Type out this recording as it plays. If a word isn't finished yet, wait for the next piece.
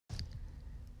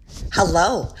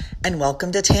Hello, and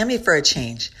welcome to Tammy for a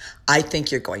Change. I think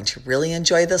you're going to really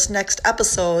enjoy this next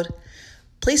episode.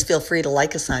 Please feel free to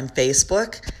like us on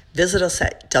Facebook, visit us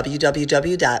at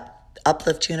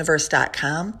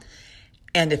www.upliftuniverse.com,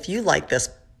 and if you like this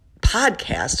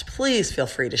podcast, please feel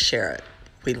free to share it.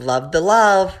 We love the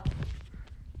love.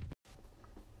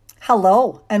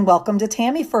 Hello, and welcome to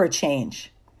Tammy for a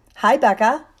Change. Hi,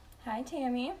 Becca. Hi,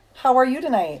 Tammy. How are you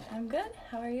tonight? I'm good.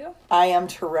 How are you? I am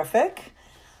terrific.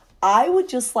 I would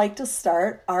just like to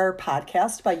start our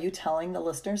podcast by you telling the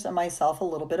listeners and myself a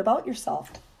little bit about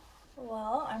yourself.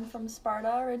 Well, I'm from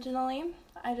Sparta originally.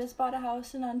 I just bought a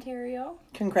house in Ontario.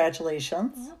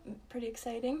 Congratulations. Yeah, pretty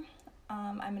exciting.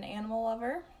 I'm an animal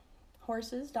lover.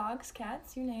 Horses, dogs,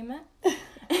 cats, you name it.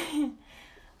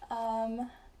 And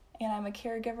I'm a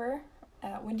caregiver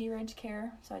at Windy Ridge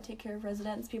Care. So I take care of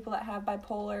residents, people that have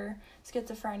bipolar,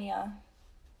 schizophrenia,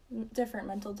 different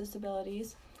mental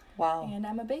disabilities. Wow. And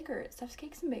I'm a baker at Stuffs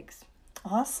Cakes and Bakes.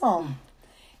 Awesome.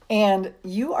 And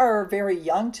you are very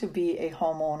young to be a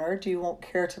homeowner. Do you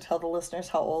care to tell the listeners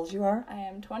how old you are? I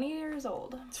am 20 years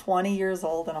old. 20 years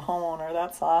old and a homeowner.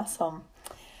 That's awesome.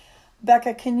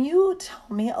 Becca, can you tell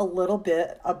me a little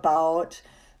bit about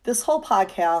this whole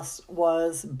podcast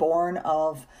was born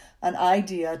of an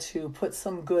idea to put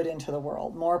some good into the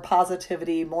world, more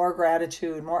positivity, more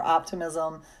gratitude, more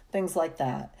optimism, things like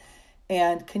that.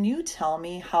 And can you tell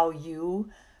me how you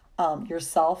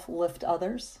yourself lift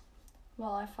others?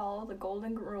 Well, I follow the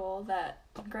golden rule that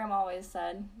Grandma always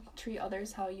said, treat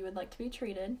others how you would like to be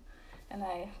treated. And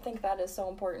I think that is so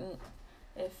important.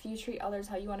 If you treat others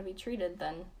how you want to be treated,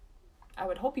 then I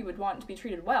would hope you would want to be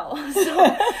treated well.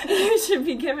 So you should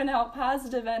be giving out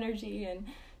positive energy and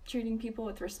treating people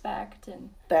with respect and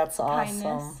That's kindness.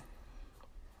 Awesome.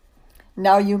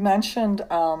 Now, you mentioned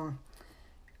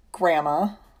Grandma,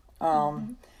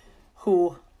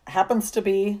 who happens to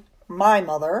be my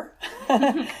mother,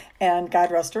 and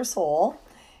God rest her soul.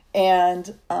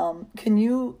 And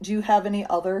do you have any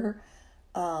other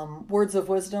words of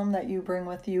wisdom that you bring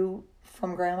with you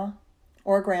from Grandma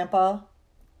or Grandpa?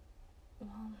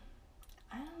 Well,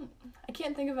 I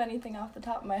can't think of anything off the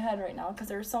top of my head right now because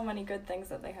there are so many good things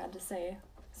that they had to say,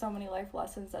 so many life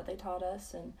lessons that they taught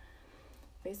us, and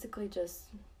basically just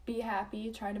be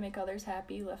happy, try to make others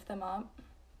happy, lift them up,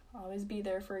 always be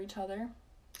there for each other.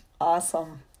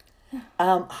 Awesome.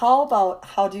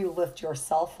 How do you lift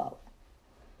yourself up?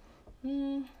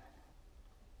 Like,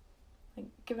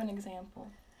 give an example.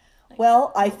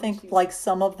 Well, I think like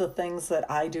some of the things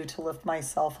that I do to lift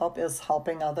myself up is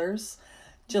helping others.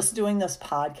 Just doing this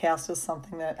podcast is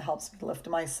something that helps me lift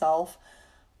myself.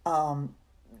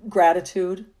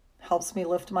 Gratitude helps me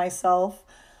lift myself.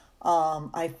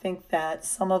 I think that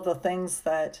some of the things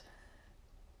that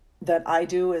I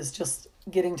do is just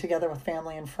getting together with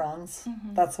family and friends.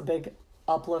 Mm-hmm. That's a big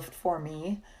uplift for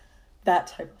me. That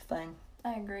type of thing.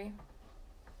 I agree.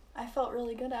 I felt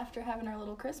really good after having our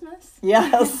little Christmas.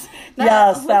 Yes.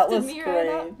 that was great.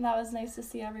 Right, that was nice to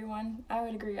see everyone. I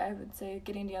would agree. I would say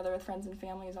getting together with friends and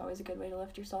family is always a good way to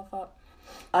lift yourself up.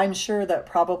 I'm sure that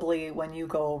probably when you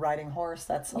go riding horse,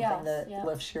 that's something that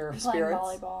lifts your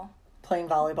spirits. Playing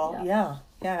volleyball. Yeah,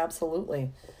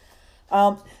 absolutely.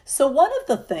 So one of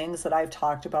the things that I've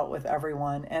talked about with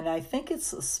everyone, and I think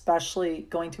it's especially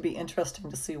going to be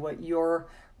interesting to see what your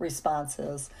response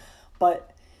is,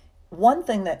 but one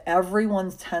thing that everyone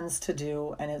tends to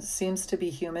do, and it seems to be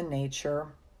human nature,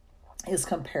 is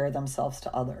compare themselves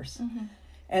to others. Mm-hmm.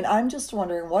 And I'm just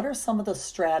wondering, what are some of the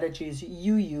strategies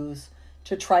you use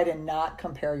to try to not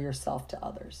compare yourself to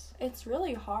others? It's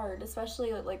really hard,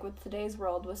 especially like with today's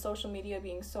world, with social media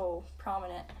being so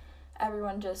prominent.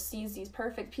 Everyone just sees these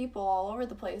perfect people all over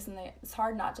the place, and it's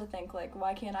hard not to think, like,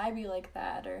 why can't I be like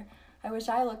that? Or I wish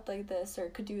I looked like this or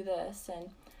could do this. And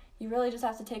you really just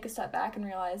have to take a step back and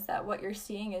realize that what you're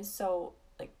seeing is so,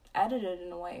 like, edited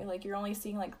in a way. Like, you're only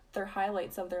seeing, like, their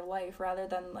highlights of their life rather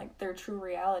than, like, their true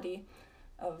reality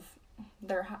of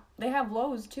they have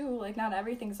lows too. Like, not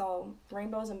everything's all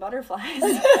rainbows and butterflies.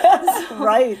 So,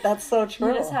 right, that's so true.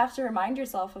 You just have to remind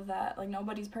yourself of that. Like,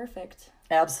 nobody's perfect.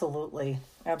 Absolutely.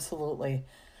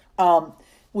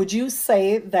 Would you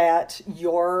say that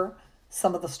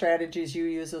some of the strategies you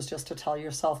use is just to tell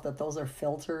yourself that those are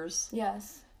filters?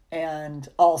 Yes. And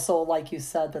also, like you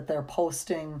said, that they're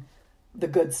posting the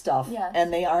good stuff. Yes.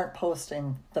 And they aren't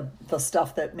posting the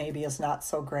stuff that maybe is not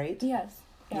so great. Yes.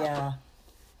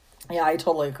 Yeah, I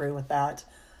totally agree with that.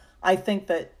 I think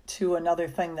that, too, another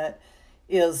thing that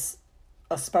is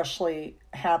especially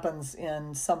happens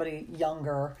in somebody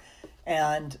younger,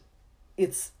 and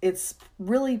it's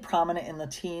really prominent in the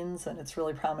teens, and it's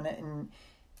really prominent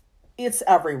it's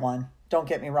everyone. Don't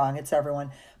get me wrong, it's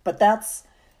everyone. But that's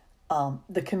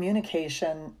the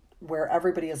communication where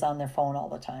everybody is on their phone all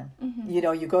the time. Mm-hmm. You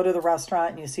know, you go to the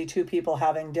restaurant and you see two people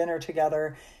having dinner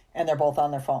together and they're both on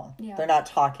their phone. Yeah. They're not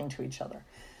talking to each other.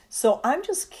 So I'm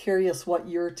just curious what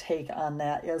your take on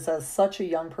that is as such a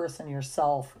young person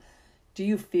yourself. Do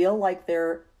you feel like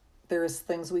there's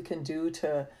things we can do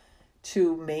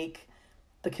to make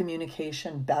the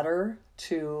communication better,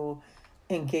 to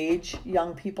engage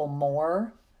young people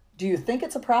more? Do you think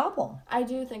it's a problem? I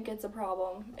do think it's a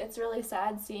problem. It's really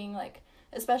sad seeing, like,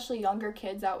 especially younger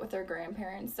kids out with their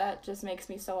grandparents. That just makes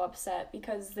me so upset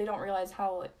because they don't realize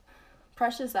how, like,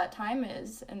 precious that time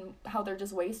is and how they're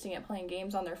just wasting it playing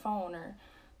games on their phone or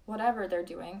whatever they're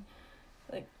doing.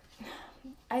 Like,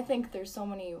 I think there's so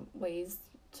many ways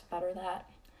to better that.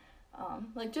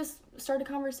 Like, just start a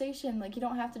conversation. Like, you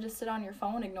don't have to just sit on your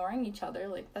phone ignoring each other.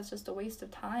 Like, that's just a waste of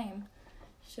time.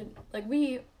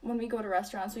 When we go to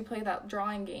restaurants, we play that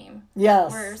drawing game.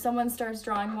 Yes. Where someone starts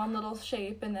drawing one little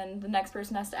shape and then the next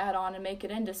person has to add on and make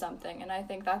it into something. And I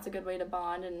think that's a good way to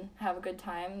bond and have a good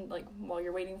time, like, while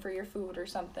you're waiting for your food or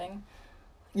something.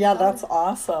 Yeah, that's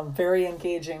awesome. Very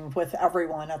engaging with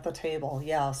everyone at the table.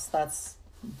 Yes, that's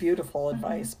beautiful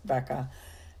advice, Becca.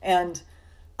 And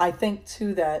I think,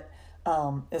 too, that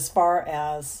as far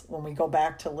as when we go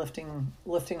back to lifting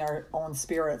our own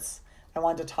spirits, I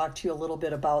wanted to talk to you a little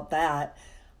bit about that.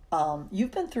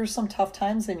 You've been through some tough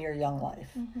times in your young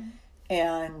life. Mm-hmm.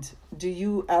 And do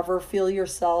you ever feel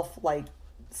yourself like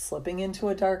slipping into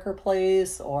a darker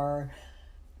place, or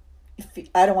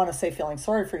I don't want to say feeling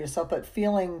sorry for yourself, but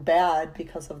feeling bad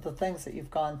because of the things that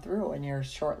you've gone through in your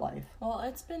short life? Well,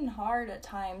 it's been hard at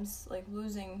times, like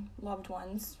losing loved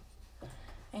ones.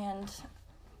 And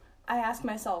I ask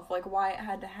myself, like, why it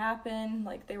had to happen.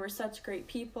 Like, they were such great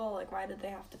people. Like, why did they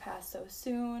have to pass so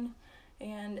soon?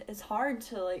 And it's hard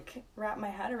to, like, wrap my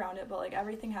head around it, but, like,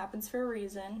 everything happens for a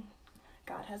reason.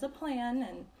 God has a plan,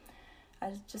 and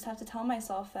I just have to tell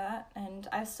myself that. And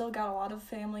I've still got a lot of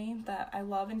family that I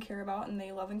love and care about, and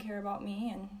they love and care about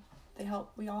me, and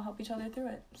we all help each other through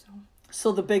it.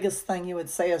 So the biggest thing you would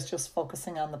say is just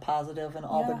focusing on the positive and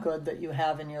all the good that you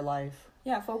have in your life.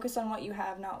 Yeah, focus on what you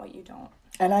have, not what you don't.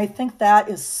 And I think that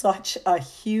is such a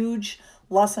huge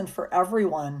lesson for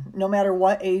everyone, no matter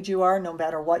what age you are, no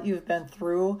matter what you've been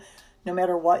through, no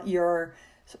matter what your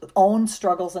own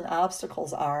struggles and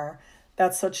obstacles are.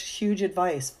 That's such huge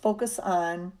advice. Focus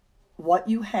on what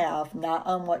you have, not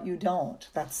on what you don't.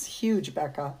 That's huge,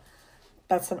 Becca.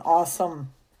 That's an awesome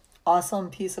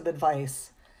piece of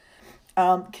advice.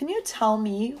 Can you tell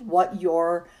me what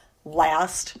your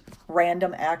last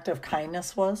random act of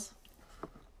kindness was?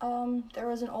 There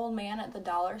was an old man at the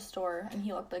dollar store, and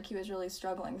he looked like he was really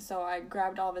struggling, so I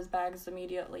grabbed all of his bags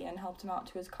immediately and helped him out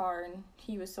to his car, and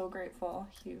he was so grateful.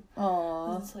 He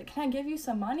was like, "Can I give you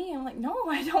some money?" I'm like, "No,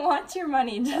 I don't want your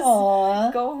money. Just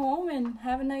go home and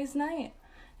have a nice night."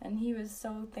 And he was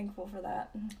so thankful for that.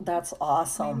 That's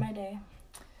awesome. Made my day.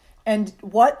 And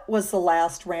what was the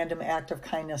last random act of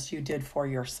kindness you did for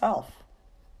yourself?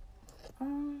 I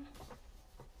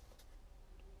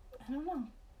don't know.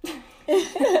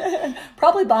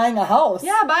 Probably buying a house.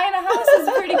 Yeah, buying a house is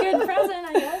a pretty good present,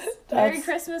 I guess. Merry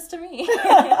Christmas to me.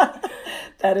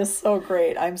 That is so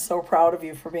great. I'm so proud of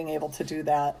you for being able to do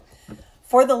that.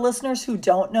 For the listeners who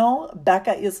don't know,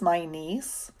 Becca is my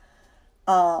niece.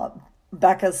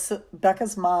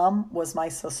 Becca's mom was my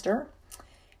sister,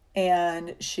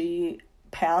 and she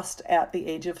passed at the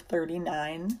age of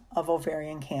 39 of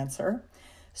ovarian cancer.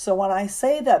 So when I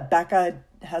say that Becca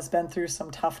has been through some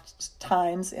tough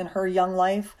times in her young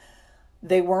life,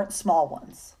 they weren't small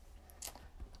ones.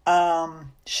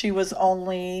 She was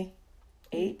only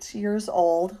 8 years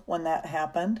old when that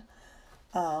happened.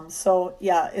 So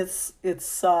yeah, it's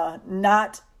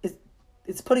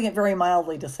putting it very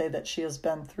mildly to say that she has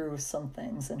been through some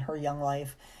things in her young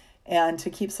life, and to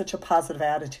keep such a positive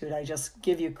attitude. I just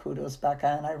give you kudos, Becca,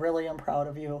 and I really am proud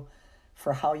of you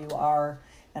for how you are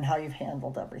and how you've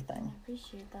handled everything. I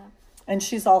appreciate that. And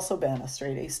she's also been a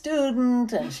straight A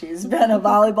student, and she's been a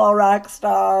volleyball rock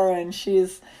star, and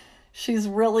she's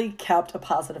really kept a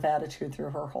positive attitude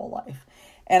through her whole life.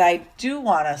 And I do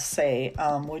want to say,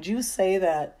 would you say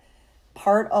that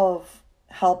part of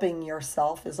helping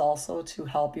yourself is also to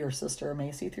help your sister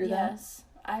Macy through that? Yes.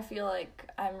 I feel like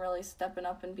I'm really stepping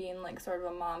up and being like sort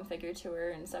of a mom figure to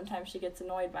her, and sometimes she gets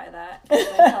annoyed by that. I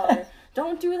tell her,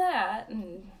 "Don't do that."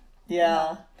 And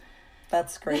yeah.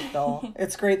 That's great, though.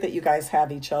 It's great that you guys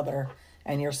have each other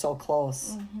and you're so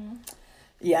close. Mm-hmm.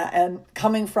 Yeah, and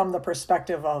coming from the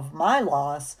perspective of my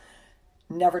loss,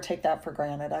 never take that for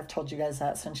granted. I've told you guys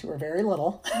that since you were very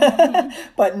little,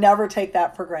 but never take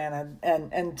that for granted.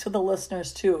 And to the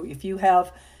listeners too, if you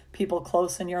have people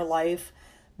close in your life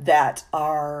that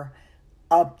are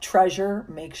a treasure,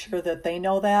 make sure that they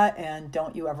know that, and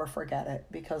don't you ever forget it,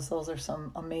 because those are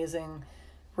some amazing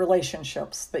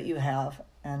relationships that you have,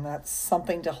 and that's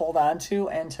something to hold on to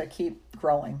and to keep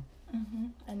growing. Mm-hmm.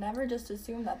 And never just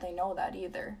assume that they know that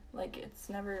either. Like, it's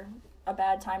never a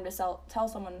bad time to tell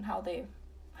someone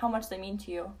how much they mean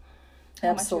to you, how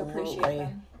Absolutely. much you appreciate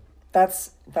them.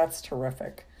 That's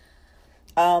terrific.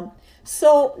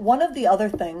 So one of the other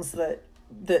things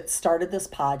that started this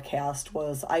podcast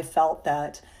was I felt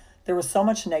that there was so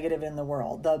much negative in the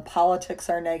world. The politics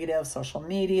are negative, social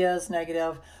media is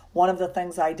negative. One of the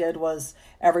things I did was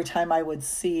every time I would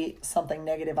see something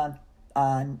negative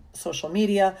on social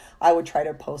media, I would try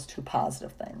to post 2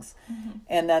 positive things. Mm-hmm.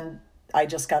 And then I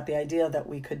just got the idea that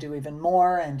we could do even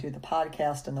more and do the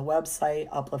podcast and the website,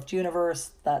 Uplift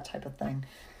Universe, that type of thing.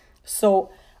 So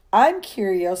I'm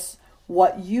curious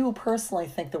what you personally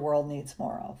think the world needs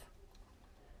more of.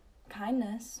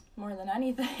 Kindness, more than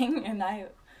anything. And I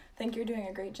think you're doing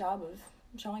a great job of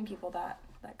showing people that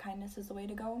kindness is the way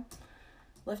to go.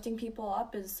 Lifting people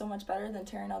up is so much better than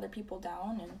tearing other people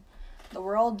down. And the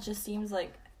world just seems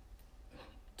like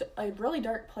a really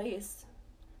dark place.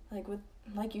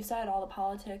 Like you said, all the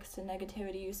politics and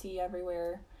negativity you see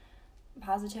everywhere.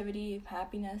 Positivity,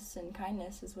 happiness, and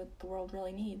kindness is what the world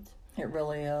really needs. It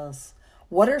really is.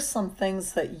 What are some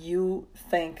things that you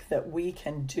think that we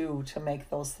can do to make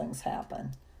those things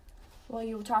happen? Well,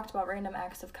 you talked about random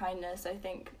acts of kindness. I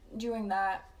think doing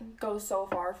that goes so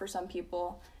far for some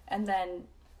people, and then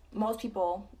most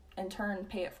people in turn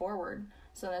pay it forward.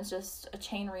 So then it's just a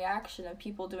chain reaction of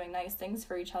people doing nice things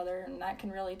for each other, and that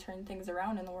can really turn things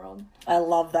around in the world. I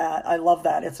love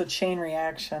that. It's a chain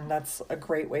reaction. That's a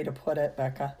great way to put it,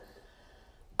 Becca.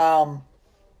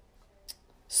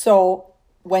 So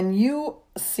when you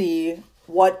see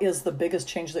what is the biggest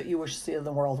change that you wish to see in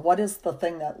the world, what is the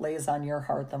thing that lays on your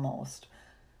heart the most?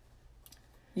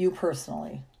 You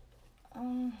personally.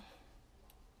 I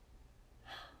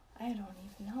don't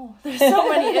even know. There's so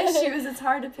many issues. It's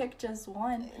hard to pick just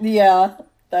one. Yeah,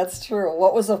 that's true.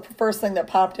 What was the first thing that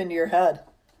popped into your head?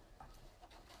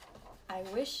 I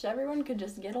wish everyone could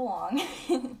just get along.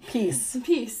 Peace.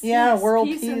 Peace. Yeah, yes, world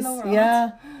peace. peace. In the world.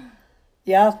 Yeah.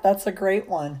 Yeah, that's a great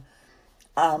one.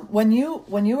 When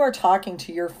you are talking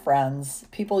to your friends,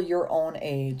 people your own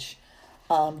age,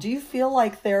 do you feel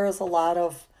like there is a lot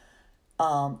of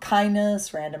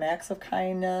kindness, random acts of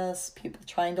kindness, people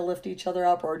trying to lift each other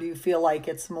up, or do you feel like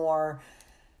it's more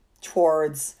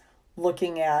towards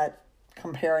looking at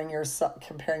comparing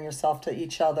yourself to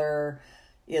each other?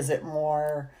 Is it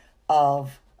more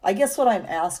of, I guess what I'm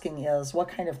asking is, what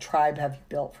kind of tribe have you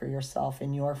built for yourself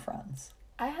and your friends?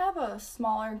 I have a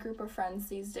smaller group of friends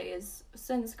these days.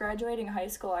 Since graduating high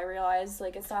school, I realized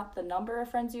it's not the number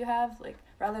of friends you have,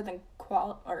 rather than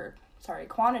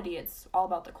quantity, it's all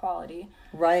about the quality.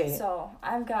 Right. So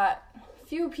I've got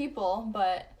few people,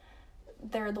 but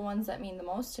they're the ones that mean the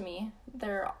most to me.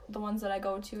 They're the ones that I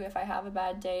go to if I have a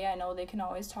bad day. I know they can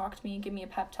always talk to me, give me a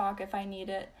pep talk if I need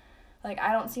it.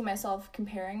 I don't see myself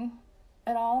comparing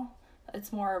at all.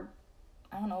 It's more,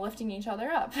 I don't know, lifting each other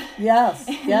up. Yes,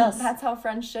 yes. That's how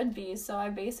friends should be. So I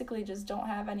basically just don't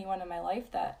have anyone in my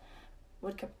life that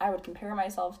I would compare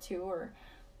myself to or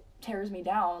tears me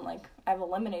down. I've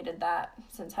eliminated that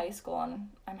since high school, and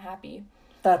I'm happy.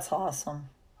 That's awesome.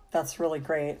 That's really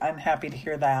great. I'm happy to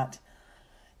hear that.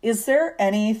 Is there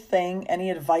any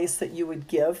advice that you would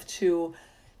give to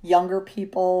younger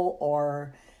people,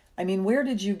 or, where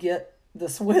did you get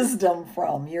this wisdom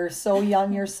from? You're so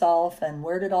young yourself, and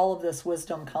where did all of this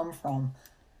wisdom come from?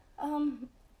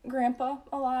 Grandpa,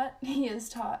 a lot. He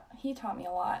taught me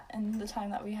a lot in the time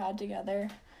that we had together.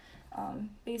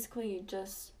 Basically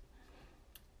just,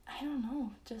 I don't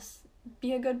know, just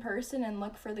be a good person and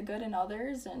look for the good in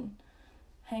others and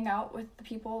hang out with the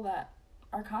people that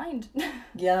are kind.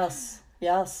 Yes,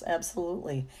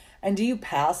 absolutely. And do you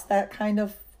pass that kind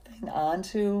of thing on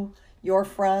to your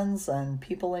friends and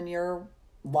people in your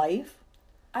life?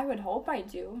 I would hope I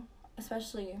do,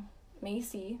 especially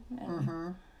Macy.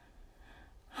 And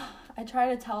I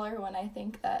try to tell her when I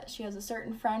think that she has a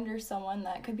certain friend or someone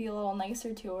that could be a little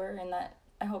nicer to her, and that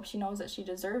I hope she knows that she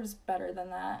deserves better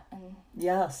than that. And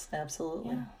yes,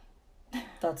 absolutely. Yeah.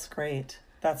 That's great.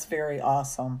 That's very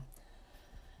awesome.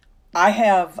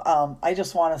 I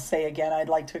just want to say again, I'd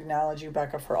like to acknowledge you,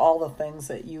 Becca, for all the things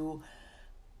that you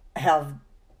have,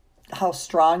 how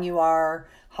strong you are,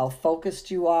 how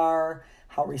focused you are,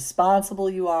 how responsible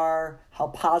you are, how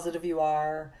positive you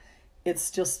are.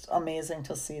 it's just amazing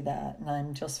to see that. And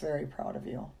I'm just very proud of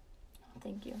you.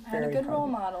 Thank you. I had a good role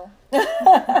model.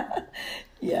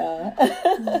 Yeah.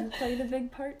 You played a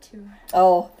big part too.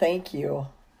 Oh, thank you.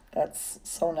 That's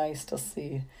so nice to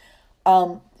see.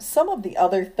 Some of the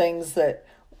other things that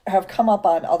have come up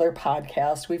on other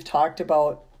podcasts, we've talked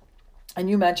about, and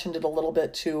you mentioned it a little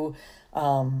bit too,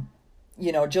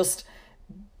 just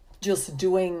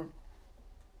doing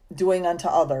unto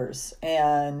others,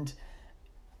 and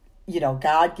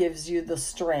God gives you the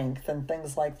strength and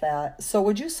things like that. So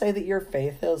would you say that your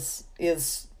faith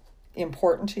is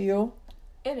important to you?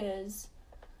 It is.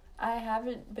 I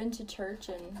haven't been to church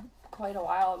in quite a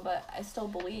while, but I still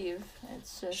believe.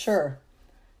 It's just sure.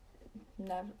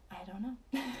 I don't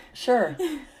know. Sure.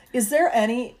 Is there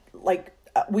any,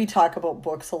 we talk about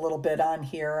books a little bit on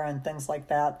here and things like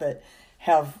that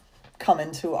have come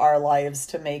into our lives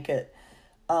to make it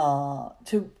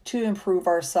to improve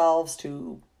ourselves,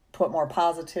 to put more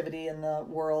positivity in the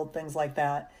world, things like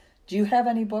that. Do you have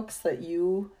any books that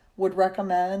you would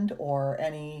recommend, or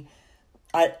any,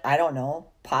 I don't know,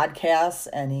 podcasts,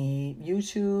 any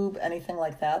YouTube, anything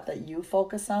like that you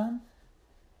focus on?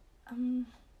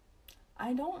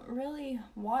 I don't really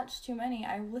watch too many.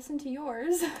 I listen to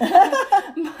yours.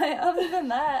 But other than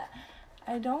that,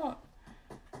 I don't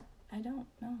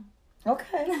know.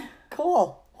 Okay,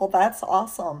 cool. Well, that's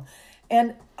awesome.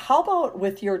 And how about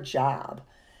with your job?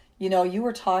 You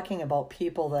were talking about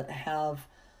people that have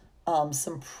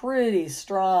some pretty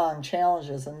strong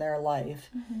challenges in their life.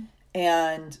 Mm-hmm.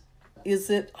 And is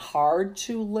it hard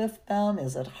to lift them?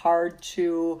 Is it hard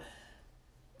to,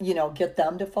 get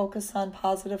them to focus on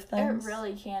positive things? It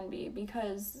really can be,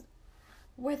 because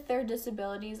with their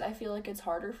disabilities, I feel like it's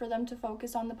harder for them to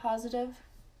focus on the positive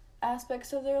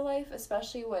aspects of their life,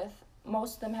 especially with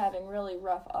most of them having really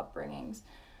rough upbringings.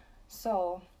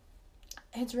 So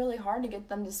it's really hard to get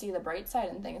them to see the bright side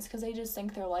in things, because they just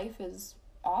think their life is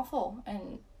awful,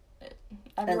 and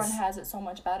everyone has it so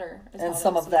much better. And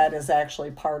some of that is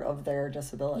actually part of their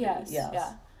disability. Yes.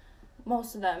 Yeah.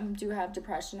 Most of them do have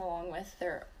depression along with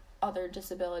their other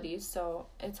disabilities, so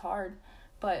it's hard.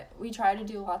 But we try to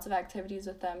do lots of activities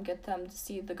with them, get them to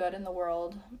see the good in the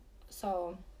world.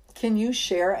 So, can you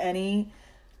share any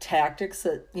tactics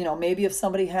that, maybe if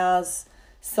somebody has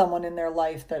someone in their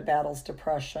life that battles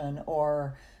depression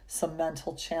or some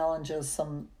mental challenges,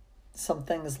 some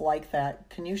things like that,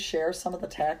 can you share some of the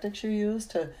tactics you use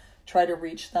to try to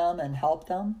reach them and help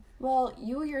them? Well,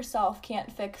 you yourself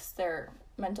can't fix their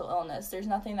mental illness. There's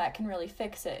nothing that can really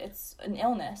fix it. It's an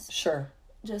illness. Sure.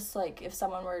 Just like if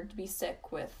someone were to be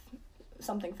sick with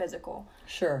something physical.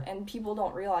 Sure. And people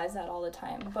don't realize that all the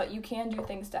time. But you can do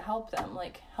things to help them,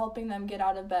 like helping them get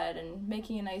out of bed and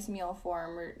making a nice meal for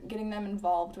them, or getting them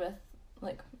involved with,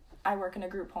 I work in a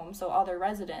group home, so other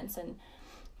residents, and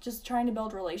just trying to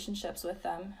build relationships with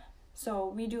them. So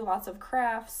we do lots of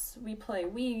crafts, we play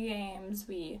Wii games,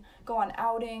 we go on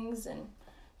outings, and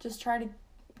just try to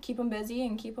keep them busy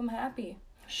and keep them happy.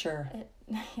 Sure. It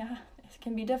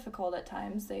can be difficult at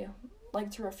times. They like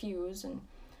to refuse, and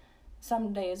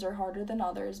some days are harder than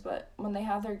others, but when they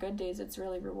have their good days, it's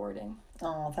really rewarding.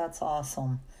 Oh, that's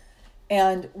awesome.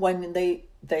 And when they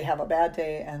have a bad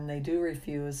day and they do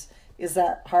refuse, is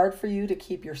that hard for you to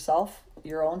keep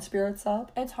your own spirits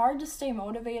up? It's hard to stay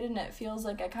motivated, and it feels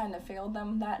like I kind of failed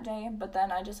them that day, but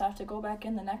then I just have to go back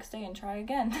in the next day and try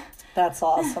again. That's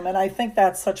awesome. And I think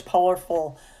that's such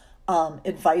powerful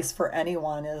advice for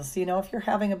anyone is, if you're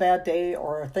having a bad day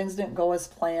or things didn't go as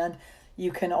planned,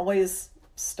 you can always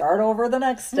start over the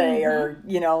next day.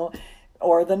 Mm-hmm.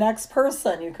 or the next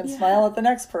person. You can smile at the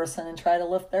next person and try to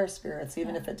lift their spirits,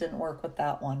 even if it didn't work with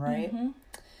that one, right? Mm-hmm.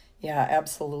 Yeah,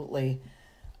 absolutely.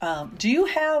 Do you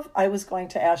have, I was going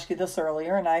to ask you this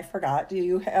earlier and I forgot, do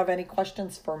you have any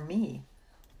questions for me?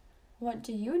 What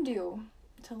do you do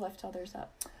to lift others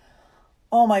up?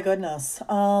 Oh my goodness.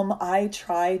 I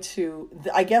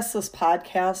guess this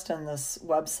podcast and this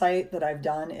website that I've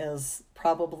done is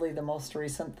probably the most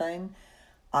recent thing.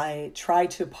 I try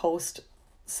to post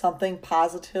something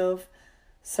positive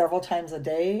several times a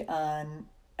day on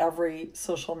every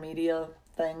social media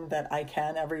thing that I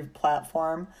can, every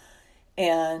platform.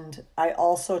 And I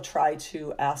also try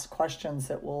to ask questions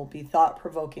that will be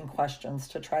thought-provoking questions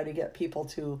to try to get people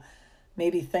to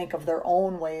maybe think of their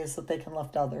own ways that they can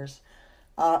lift others.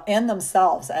 And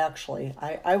themselves, actually.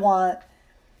 I want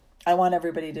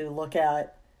everybody to look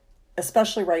at,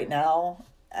 especially right now,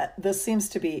 this seems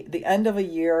to be the end of a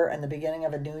year and the beginning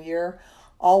of a new year,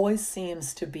 always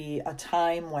seems to be a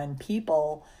time when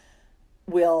people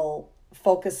will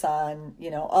focus on,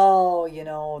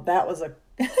 that was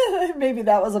maybe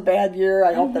that was a bad year.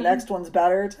 I hope the next one's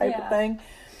better type of thing.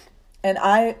 And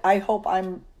I hope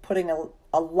I'm putting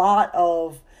a lot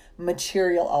of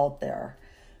material out there,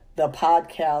 the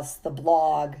podcast, the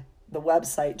blog, the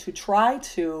website, to try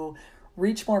to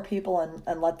reach more people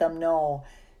and let them know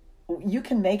you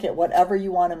can make it whatever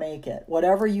you want to make it,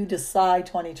 whatever you decide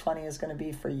 2020 is going to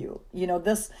be for you. You know,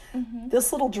 this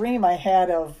little dream I had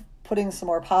of putting some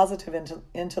more positive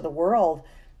into the world,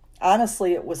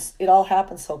 honestly, it all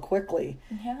happened so quickly.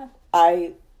 Yeah.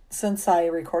 Since I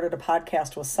recorded a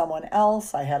podcast with someone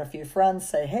else, I had a few friends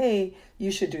say, hey, you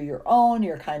should do your own.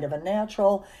 You're kind of a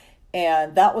natural.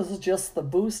 And that was just the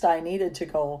boost I needed to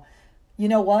go, you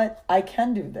know what? I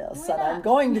can do this, and I'm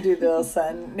going to do this,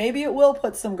 and maybe it will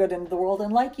put some good into the world.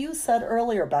 And like you said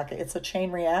earlier, Becca, it's a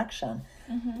chain reaction.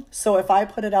 So if I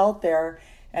put it out there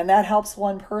and that helps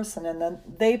one person, and then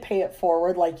they pay it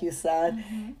forward, like you said,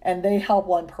 and they help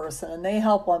one person, and they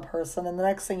help one person, and the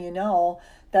next thing you know,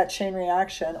 that chain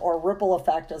reaction, or ripple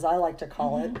effect, as I like to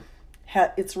call it,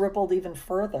 it's rippled even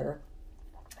further,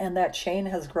 and that chain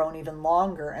has grown even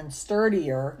longer and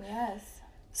sturdier. Yes.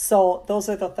 So those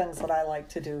are the things that I like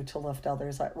to do to lift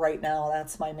others. Right now,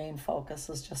 that's my main focus,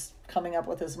 is just coming up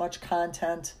with as much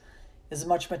content, as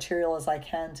much material as I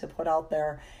can to put out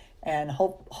there, and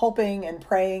hoping and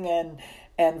praying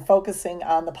and focusing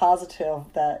on the positive,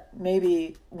 that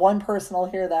maybe one person will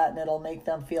hear that and it'll make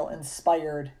them feel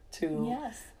inspired to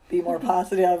be more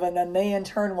positive, and then they in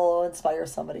turn will inspire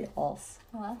somebody else.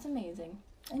 Well, that's amazing.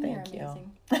 And Thank you're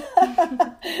amazing.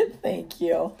 You. Thank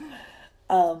you.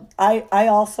 I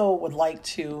also would like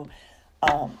to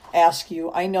ask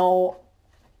you, I know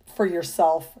for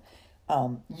yourself,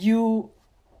 you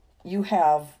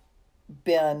have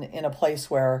been in a place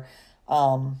where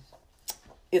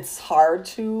it's hard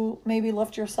to maybe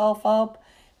lift yourself up,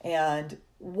 and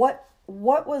what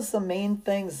was the main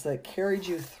things that carried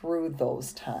you through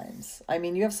those times? I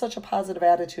mean, you have such a positive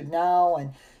attitude now, and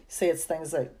you say it's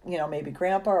things that, you know, maybe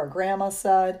grandpa or grandma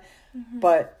said,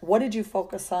 but what did you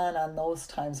focus on those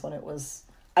times when it was,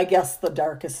 I guess, the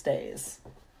darkest days?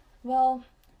 Well,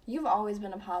 you've always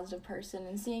been a positive person,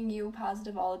 and seeing you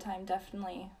positive all the time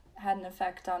definitely had an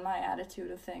effect on my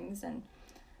attitude of things, and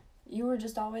you were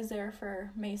just always there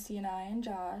for Macy and I and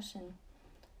Josh, and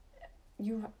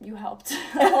you helped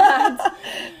a lot.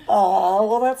 Oh,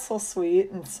 well, that's so sweet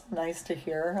and so nice to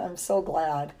hear. I'm so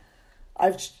glad.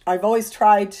 I've always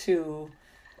tried to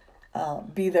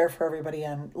be there for everybody,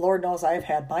 and Lord knows I've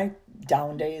had my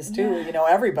down days too. You know,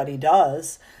 everybody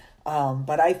does.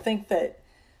 But I think that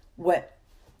when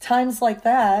times like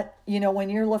that, you know, when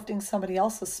you're lifting somebody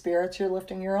else's spirits, you're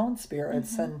lifting your own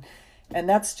spirits. And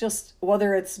that's just,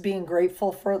 whether it's being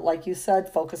grateful for, like you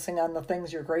said, focusing on the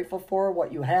things you're grateful for,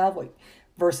 what you have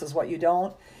versus what you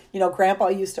don't. You know, Grandpa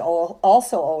used to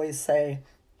also always say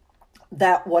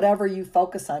that whatever you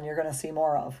focus on, you're going to see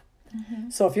more of.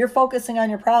 So if you're focusing on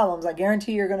your problems, I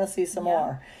guarantee you're going to see some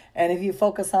more. And if you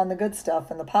focus on the good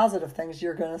stuff and the positive things,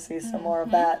 you're going to see some more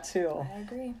of that too. I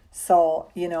agree. So,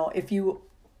 you know,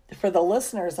 for the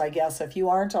listeners, I guess, if you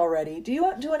aren't already, do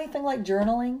you do anything like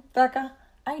journaling, Becca?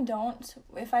 I don't.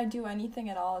 If I do anything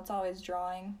at all, it's always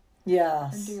drawing.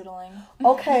 Yes. Or doodling.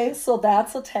 Okay, so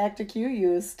that's a tactic you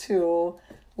use to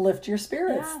lift your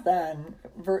spirits then.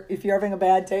 If you're having a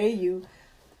bad day, you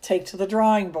take to the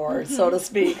drawing board, so to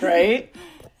speak, right?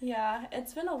 Yeah,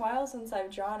 it's been a while since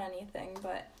I've drawn anything,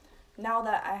 but now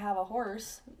that I have a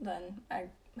horse, then I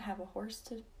have a horse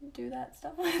to do that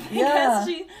stuff with. Yeah.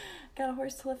 She got a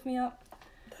horse to lift me up.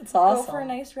 That's awesome. Go for a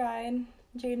nice ride.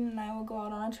 Jaden and I will go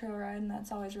out on a trail ride, and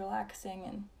that's always relaxing,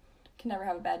 and can never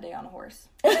have a bad day on a horse.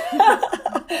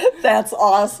 That's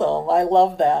awesome. I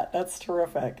love that. That's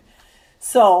terrific.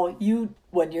 So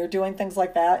when you're doing things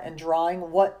like that and drawing,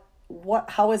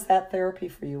 how is that therapy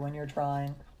for you when you're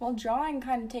drawing? Well, drawing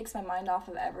kind of takes my mind off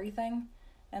of everything,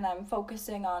 and I'm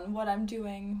focusing on what I'm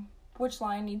doing, which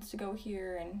line needs to go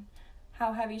here, and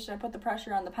how heavy should I put the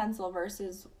pressure on the pencil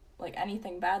versus like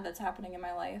anything bad that's happening in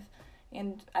my life.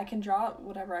 And I can draw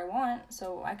whatever I want,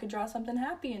 so I could draw something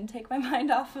happy and take my mind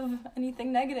off of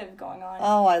anything negative going on.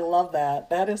 Oh, I love that.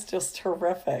 That is just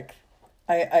terrific.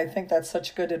 I think that's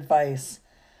such good advice.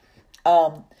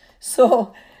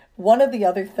 So one of the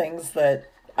other things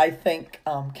that I think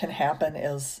can happen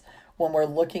is when we're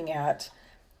looking at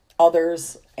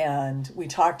others, and we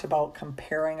talked about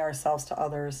comparing ourselves to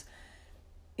others.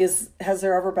 Has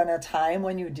there ever been a time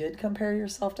when you did compare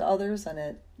yourself to others and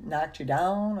it knocked you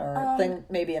down, or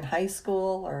maybe in high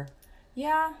school, or?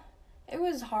 Yeah, it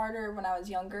was harder when I was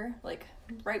younger,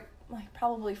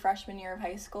 probably freshman year of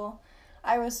high school.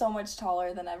 I was so much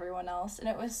taller than everyone else, and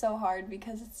it was so hard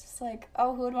because it's just like,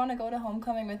 oh, who would want to go to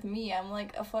homecoming with me? I'm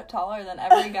like a foot taller than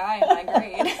every guy in my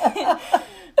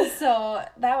grade. So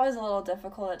that was a little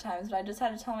difficult at times, but I just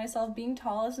had to tell myself being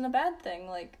tall isn't a bad thing.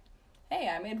 Like, hey,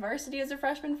 I made varsity as a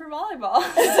freshman for volleyball.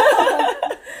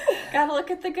 Gotta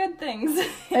look at the good things.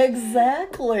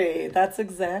 Exactly. That's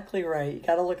exactly right. You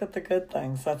gotta look at the good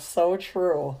things. That's so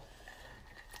true.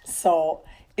 So,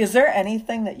 is there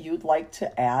anything that you'd like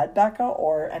to add, Becca,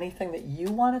 or anything that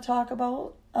you want to talk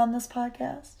about on this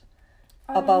podcast?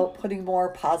 About putting more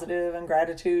positive and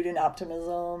gratitude and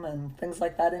optimism and things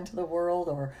like that into the world,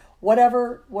 or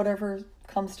whatever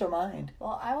comes to mind.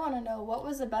 Well, I want to know, what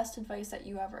was the best advice that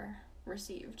you ever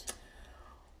received?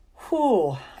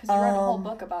 Because you wrote a whole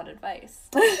book about advice.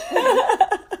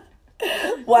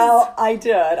 Well, I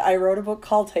did. I wrote a book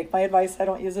called Take My Advice, I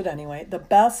Don't Use It Anyway. The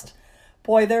best,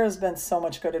 boy, there has been so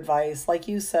much good advice. Like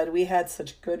you said, we had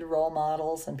such good role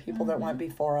models and people that went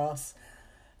before us.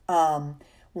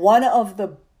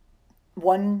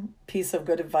 One piece of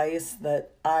good advice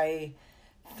that I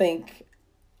think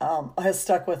has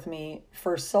stuck with me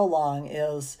for so long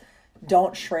is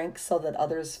don't shrink so that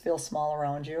others feel small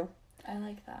around you. I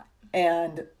like that.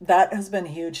 And that has been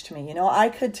huge to me. You know, I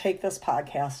could take this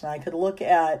podcast and I could look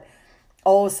at,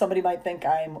 somebody might think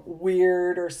I'm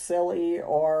weird or silly,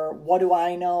 or what do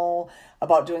I know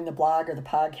about doing the blog or the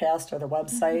podcast or the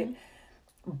website?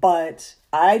 But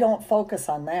I don't focus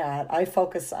on that. I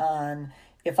focus on,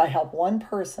 if I help one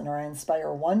person or I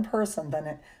inspire one person,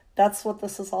 then that's what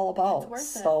this is all about.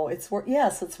 It's worth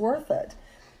it. It's worth it.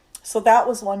 So that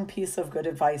was one piece of good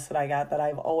advice that I got that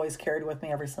I've always carried with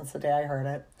me ever since the day I heard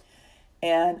it.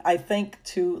 And I think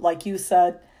too, like you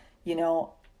said, you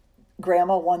know,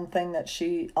 Grandma, one thing that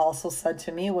she also said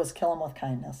to me was kill them with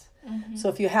kindness. So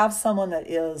if you have someone that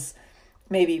is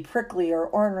maybe prickly or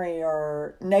ornery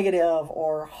or negative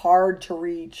or hard to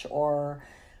reach or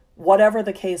whatever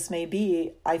the case may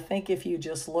be, I think if you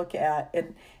just look at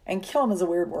it, and kill them is a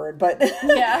weird word, but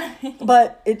yeah.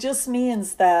 But it just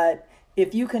means that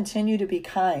if you continue to be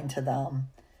kind to them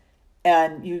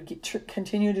and you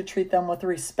continue to treat them with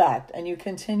respect and you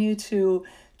continue to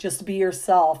just be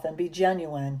yourself and be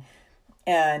genuine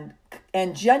and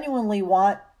genuinely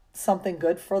want something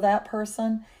good for that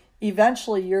person,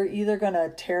 eventually you're either going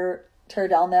to tear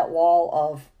down that wall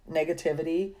of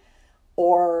negativity,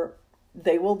 or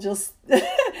they will just,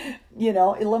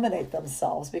 eliminate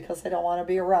themselves because they don't want to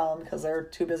be around because they're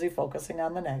too busy focusing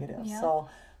on the negative. Yeah. So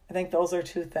I think those are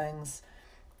two things.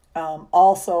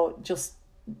 Also, just,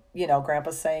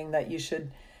 Grandpa's saying that you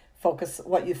should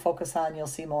what you focus on, you'll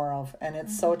see more of. And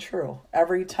it's so true.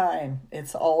 Every time,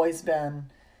 it's always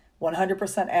been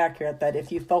 100% accurate that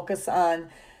if you focus on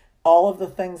all of the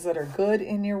things that are good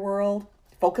in your world,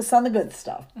 focus on the good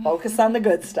stuff. Focus on the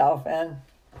good stuff.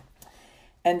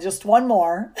 And just one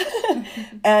more.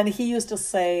 And he used to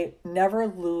say, never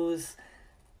lose.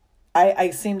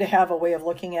 I seem to have a way of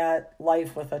looking at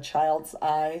life with a child's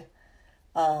eye.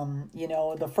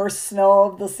 The first snow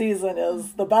of the season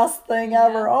is the best thing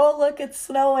ever. Oh, look, it's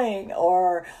snowing.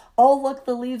 Or, oh, look,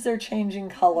 the leaves are changing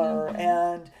color.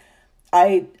 And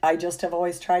I just have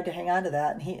always tried to hang on to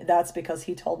that. And that's because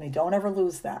he told me, don't ever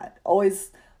lose that.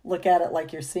 Always look at it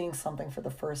like you're seeing something for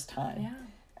the first time. Yeah.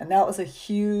 And that was a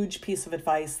huge piece of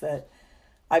advice that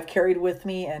I've carried with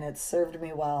me, and it's served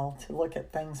me well to look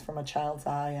at things from a child's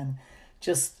eye, and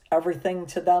just everything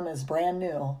to them is brand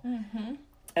new.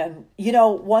 And,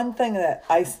 one thing that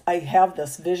I have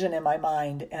this vision in my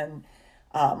mind, and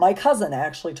my cousin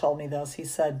actually told me this. He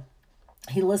said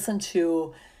he listened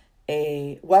to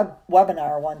a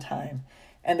webinar one time,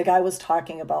 and the guy was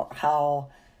talking about how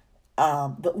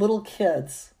the little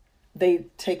kids, they're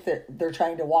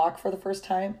trying to walk for the first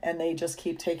time, and they just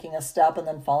keep taking a step and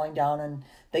then falling down, and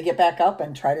they get back up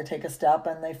and try to take a step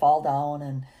and they fall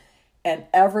down, and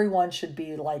everyone should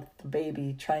be like the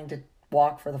baby trying to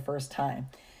walk for the first time.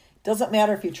 Doesn't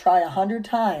matter if you try 100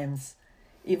 times,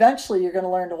 eventually you're going to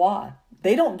learn to walk.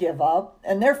 They don't give up,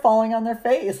 and they're falling on their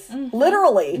face,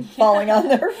 literally falling on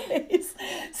their face.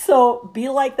 So be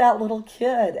like that little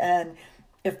kid, and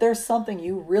if there's something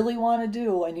you really want to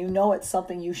do and it's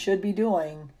something you should be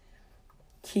doing,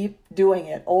 keep doing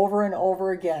it over and over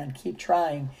again. Keep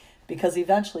trying, because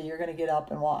eventually you're going to get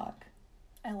up and walk.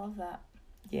 I love that.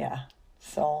 Yeah.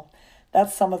 So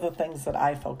that's some of the things that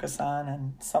I focus on,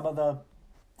 and some of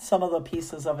the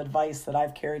pieces of advice that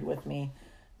I've carried with me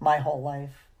my whole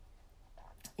life.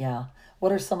 Yeah.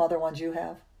 What are some other ones you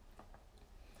have?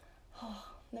 Oh,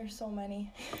 there's so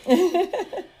many.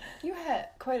 You had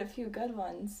quite a few good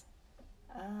ones.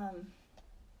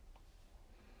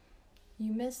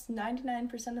 You missed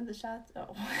 99% of the shots.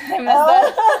 Oh, I missed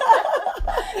that.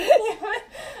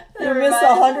 You miss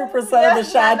 100% of the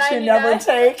shots you never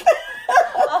take.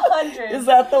 100. Is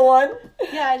that the one?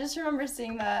 Yeah, I just remember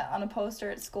seeing that on a poster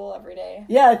at school every day.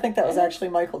 Yeah, I think that was actually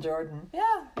Michael Jordan.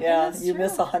 Yeah, you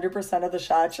miss 100% of the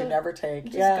shots you never take.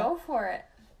 Just go for it.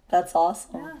 That's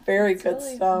awesome. Yeah, very good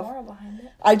really stuff. Moral behind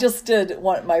it. I just did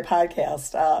my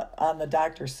podcast on the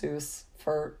Dr. Seuss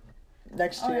for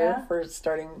next year, for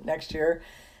starting next year.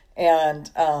 And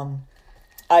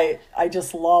I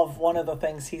just love one of the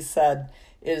things he said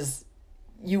is,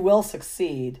 you will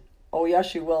succeed. Oh,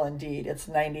 yes, you will indeed. It's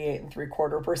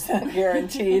 98.75%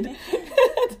 guaranteed.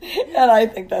 And I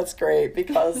think that's great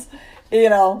because,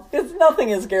 nothing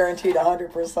is guaranteed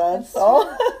 100%.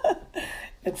 So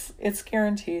it's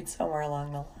guaranteed somewhere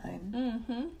along the line.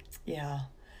 Mm-hmm. Yeah.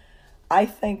 I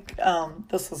think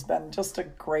this has been just a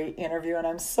great interview, and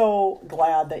I'm so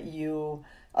glad that you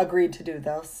agreed to do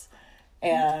this.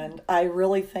 And I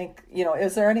really think,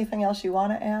 is there anything else you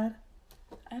want to add?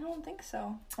 I don't think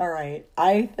so. All right.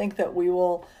 I think that we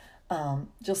will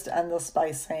just end this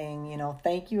by saying,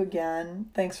 thank you again.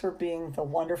 Thanks for being the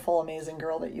wonderful, amazing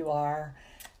girl that you are.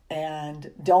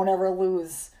 And don't ever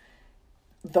lose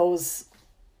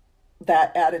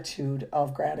that attitude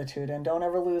of gratitude, and don't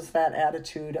ever lose that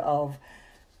attitude of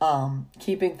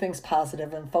keeping things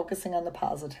positive and focusing on the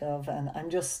positive. And I'm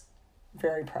just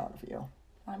very proud of you.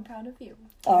 I'm proud of you.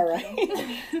 All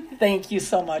right. Thank you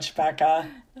so much, Becca.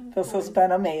 This has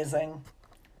been amazing.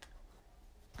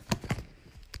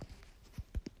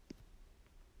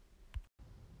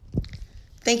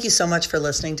 Thank you so much for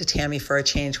listening to Tammy for a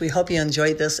Change. We hope you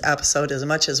enjoyed this episode as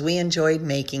much as we enjoyed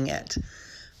making it.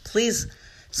 Please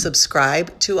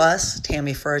subscribe to us,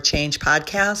 Tammy for a Change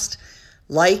podcast.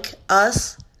 Like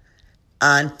us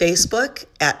on Facebook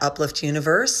at Uplift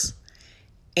Universe,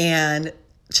 and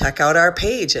check out our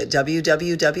page at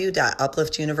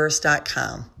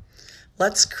www.upliftuniverse.com.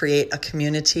 Let's create a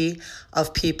community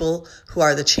of people who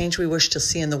are the change we wish to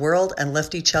see in the world and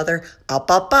lift each other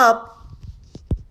up, up, up.